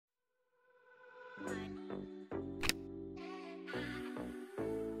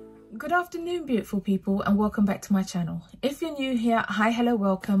Good afternoon, beautiful people, and welcome back to my channel. If you're new here, hi, hello,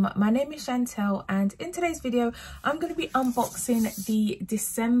 welcome. My name is Chantel, and in today's video I'm going to be unboxing the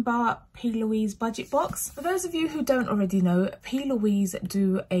December Plouise Budget Box. For those of you who don't already know, Plouise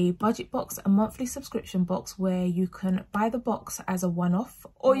do a budget box, a monthly subscription box, where you can buy the box as a one-off,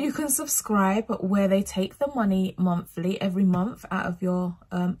 or you can subscribe where they take the money monthly, every month, out of your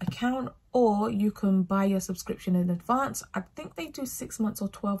account, or you can buy your subscription in advance. I think they do 6 months or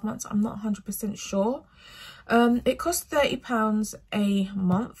 12 months. I'm not 100% sure. It costs £30 a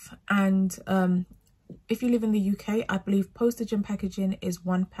month, and if you live in the UK, I believe postage and packaging is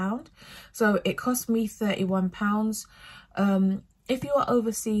 £1. So it cost me £31. If you are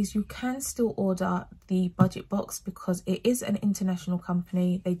overseas, you can still order the budget box because it is an international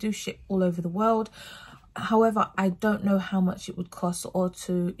company. They do ship all over the world. However, I don't know how much it would cost, or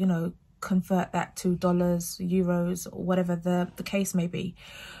to, you know, convert that to dollars, euros, or whatever the case may be.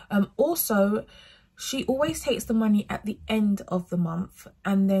 Also, she always takes the money at the end of the month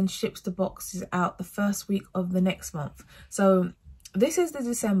and then ships the boxes out the first week of the next month. So this is the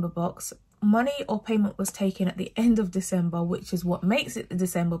December box. Money or payment was taken at the end of December, which is what makes it the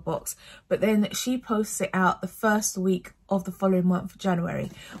December box, but then she posts it out the first week of the following month, January,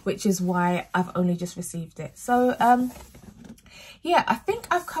 which is why I've only just received it. So yeah, I think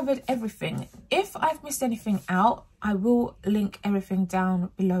I've covered everything. If I've missed anything out, I will link everything down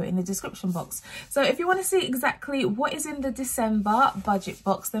below in the description box. So if you want to see exactly what is in the December budget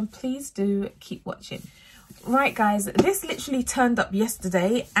box, then please do keep watching. Right guys, this literally turned up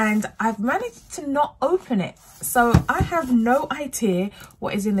yesterday and I've managed to not open it. So I have no idea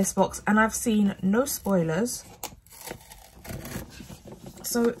what is in this box, and I've seen no spoilers.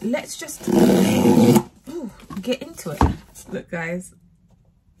 So let's just get into it. Look guys,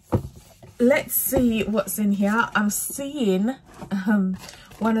 let's see what's in here. I'm seeing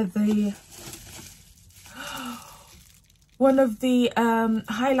one of the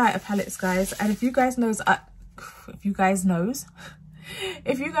highlighter palettes, guys. And if you guys have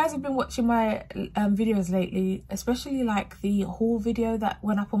been watching my videos lately, especially like the haul video that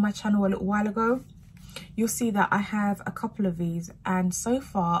went up on my channel a little while ago, you'll see that I have a couple of these, and so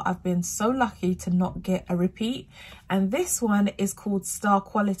far I've been so lucky to not get a repeat. And this one is called Star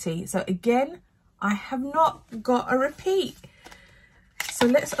Quality. So again, I have not got a repeat. So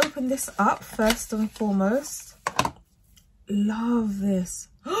let's open this up first and foremost. Love this.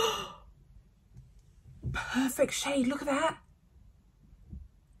 Perfect shade, look at that.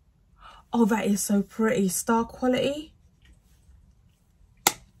 Oh, that is so pretty. Star Quality.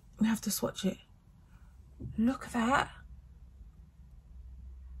 We have to swatch it. Look at that.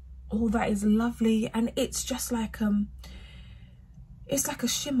 Oh, that is lovely. And it's just like it's like a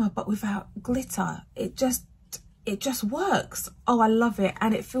shimmer but without glitter. It just works. Oh, I love it.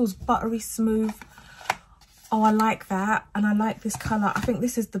 And it feels buttery smooth. Oh, I like that. And I like this color. I think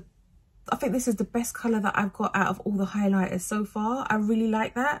this is the best color that I've got out of all the highlighters so far. I really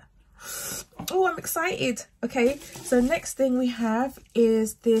like that. Oh, I'm excited. Okay, so next thing we have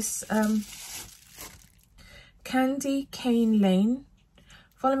is this Candy Cane Lane.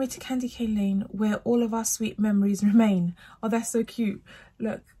 Follow me to Candy Cane Lane, where all of our sweet memories remain. Oh, that's so cute.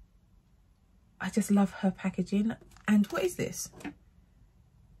 Look, I just love her packaging. And what is this?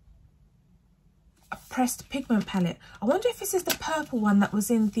 A pressed pigment palette. I wonder if this is the purple one that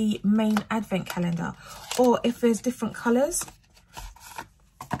was in the main advent calendar, or if there's different colors.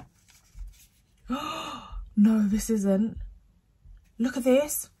 No, this isn't. Look at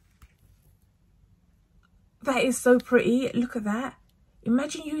this. That is so pretty. Look at that.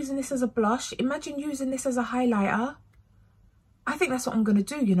 Imagine using this as a blush. Imagine using this as a highlighter. I think that's what I'm going to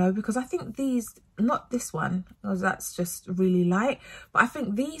do, you know, because I think these, not this one, because that's just really light, but I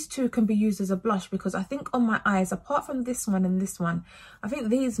think these two can be used as a blush, because I think on my eyes, apart from this one and this one, I think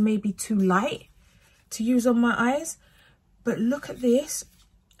these may be too light to use on my eyes. But look at this.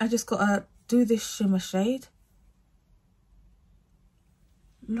 I just got to do this shimmer shade.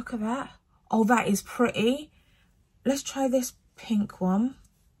 Look at that. Oh, that is pretty. Let's try this pink one.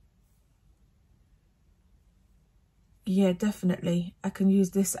 Yeah, definitely. I can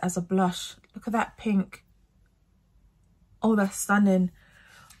use this as a blush. Look at that pink. Oh, that's stunning.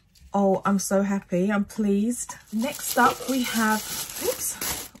 Oh, I'm so happy. I'm pleased. Next up we have,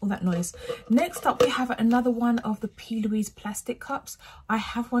 oops, all that noise. Next up we have another one of the Plouise plastic cups. I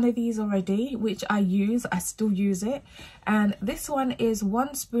have one of these already, which I use. I still use it. And this one is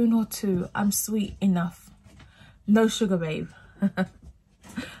 1 spoon or 2. I'm sweet enough. No sugar, babe.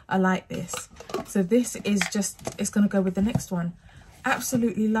 I like this. So this is just, it's going to go with the next one.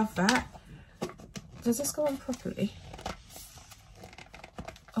 Absolutely love that. Does this go on properly?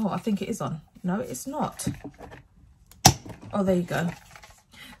 Oh, I think it is on. No, it's not. Oh, there you go.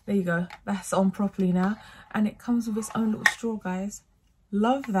 There you go. That's on properly now. And it comes with its own little straw, guys.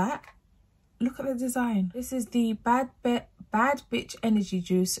 Love that. Look at the design. This is the Bad Bitch Energy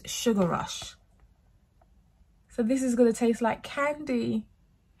Juice Sugar Rush. So this is going to taste like candy.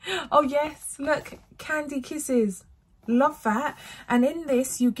 Oh yes, look, candy kisses. Love that. And in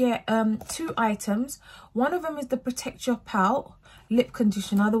this you get 2 items. One of them is the Protect Your Pout lip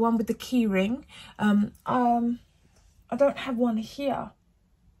conditioner, the one with the key ring. I don't have one here.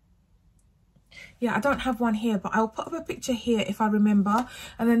 Yeah, I don't have one here, but I'll put up a picture here if I remember.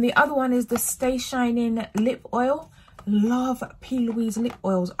 And then the other one is the Stay Shining lip oil. Love Plouise lip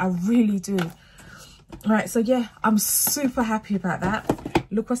oils, I really do. All right, so yeah, I'm super happy about that.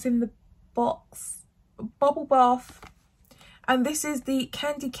 Look what's in the box. Bubble bath. And this is the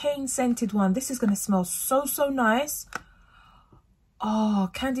candy cane scented one. This is going to smell so nice. Oh,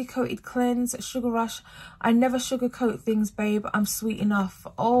 candy coated cleanse, sugar rush. I never sugarcoat things, babe. I'm sweet enough.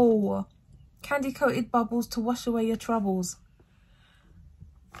 Oh, candy coated bubbles to wash away your troubles.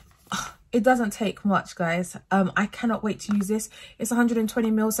 It doesn't take much, guys. I cannot wait to use this. It's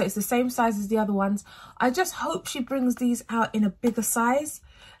 120 ml, so it's the same size as the other ones. I just hope she brings these out in a bigger size.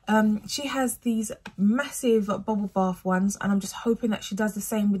 She has these massive bubble bath ones, and I'm just hoping that she does the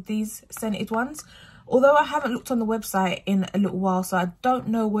same with these scented ones. Although I haven't looked on the website in a little while, so I don't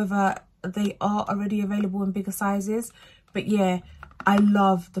know whether they are already available in bigger sizes. But yeah, I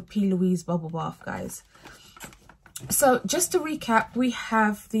love the Plouise bubble bath, guys. So just to recap, we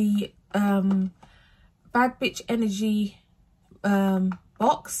have the Bad Bitch Energy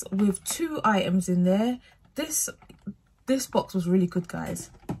box with 2 items in there. This box was really good,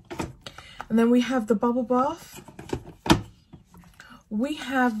 guys. And then we have the bubble bath. We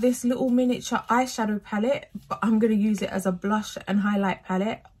have this little miniature eyeshadow palette, but I'm going to use it as a blush and highlight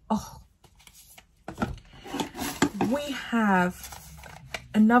palette. Oh, we have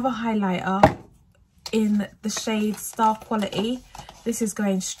another highlighter in the shade Star Quality. This is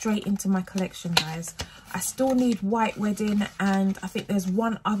going straight into my collection, guys. I still need White Wedding, and I think there's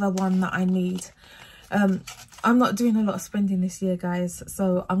one other one that I need. I'm not doing a lot of spending this year, guys,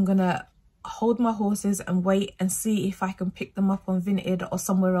 so I'm gonna hold my horses and wait and see if I can pick them up on Vinted or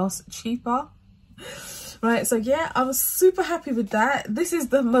somewhere else cheaper. Right, so yeah, I was super happy with that. This is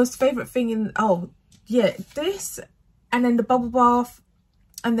the most favorite thing in, oh yeah, this, and then the bubble bath,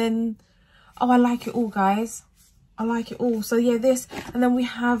 and then, oh, I like it all, guys. I like it all. So yeah, this, and then we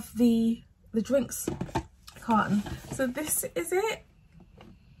have the drinks carton. So this is it.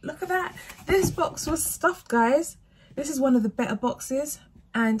 Look at that. This box was stuffed, guys. This is one of the better boxes,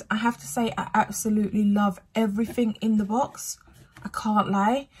 and I have to say I absolutely love everything in the box. I can't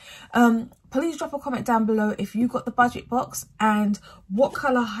lie. Please drop a comment down below if you got the budget box and what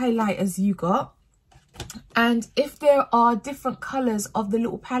colour highlighters you got. And if there are different colours of the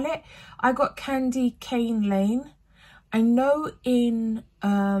little palette. I got Candy Cane Lane. I know in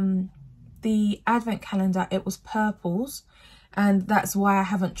the advent calendar it was purples, and that's why I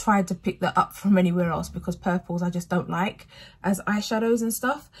haven't tried to pick that up from anywhere else, because purples I just don't like as eyeshadows and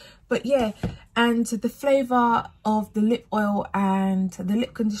stuff. But yeah, and the flavour of the lip oil and the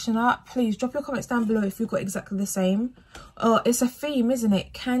lip conditioner, please drop your comments down below if you've got exactly the same. Oh, it's a theme, isn't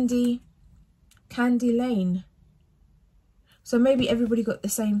it? Candy Lane. So maybe everybody got the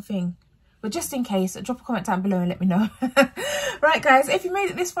same thing. But just in case, drop a comment down below and let me know. Right, guys, if you made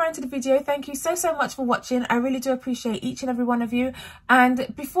it this far into the video, thank you so much for watching. I really do appreciate each and every one of you.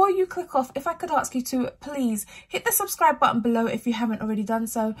 And before you click off, if I could ask you to please hit the subscribe button below if you haven't already done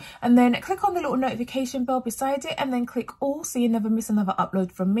so. And then click on the little notification bell beside it, and then click all so you never miss another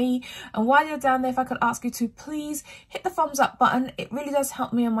upload from me. And while you're down there, if I could ask you to please hit the thumbs up button. It really does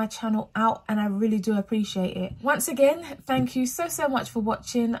help me and my channel out, and I really do appreciate it. Once again, thank you so much for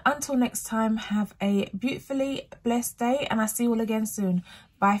watching. Until next time, have a beautifully blessed day, and I'll see you all again soon.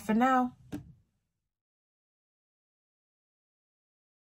 Bye for now.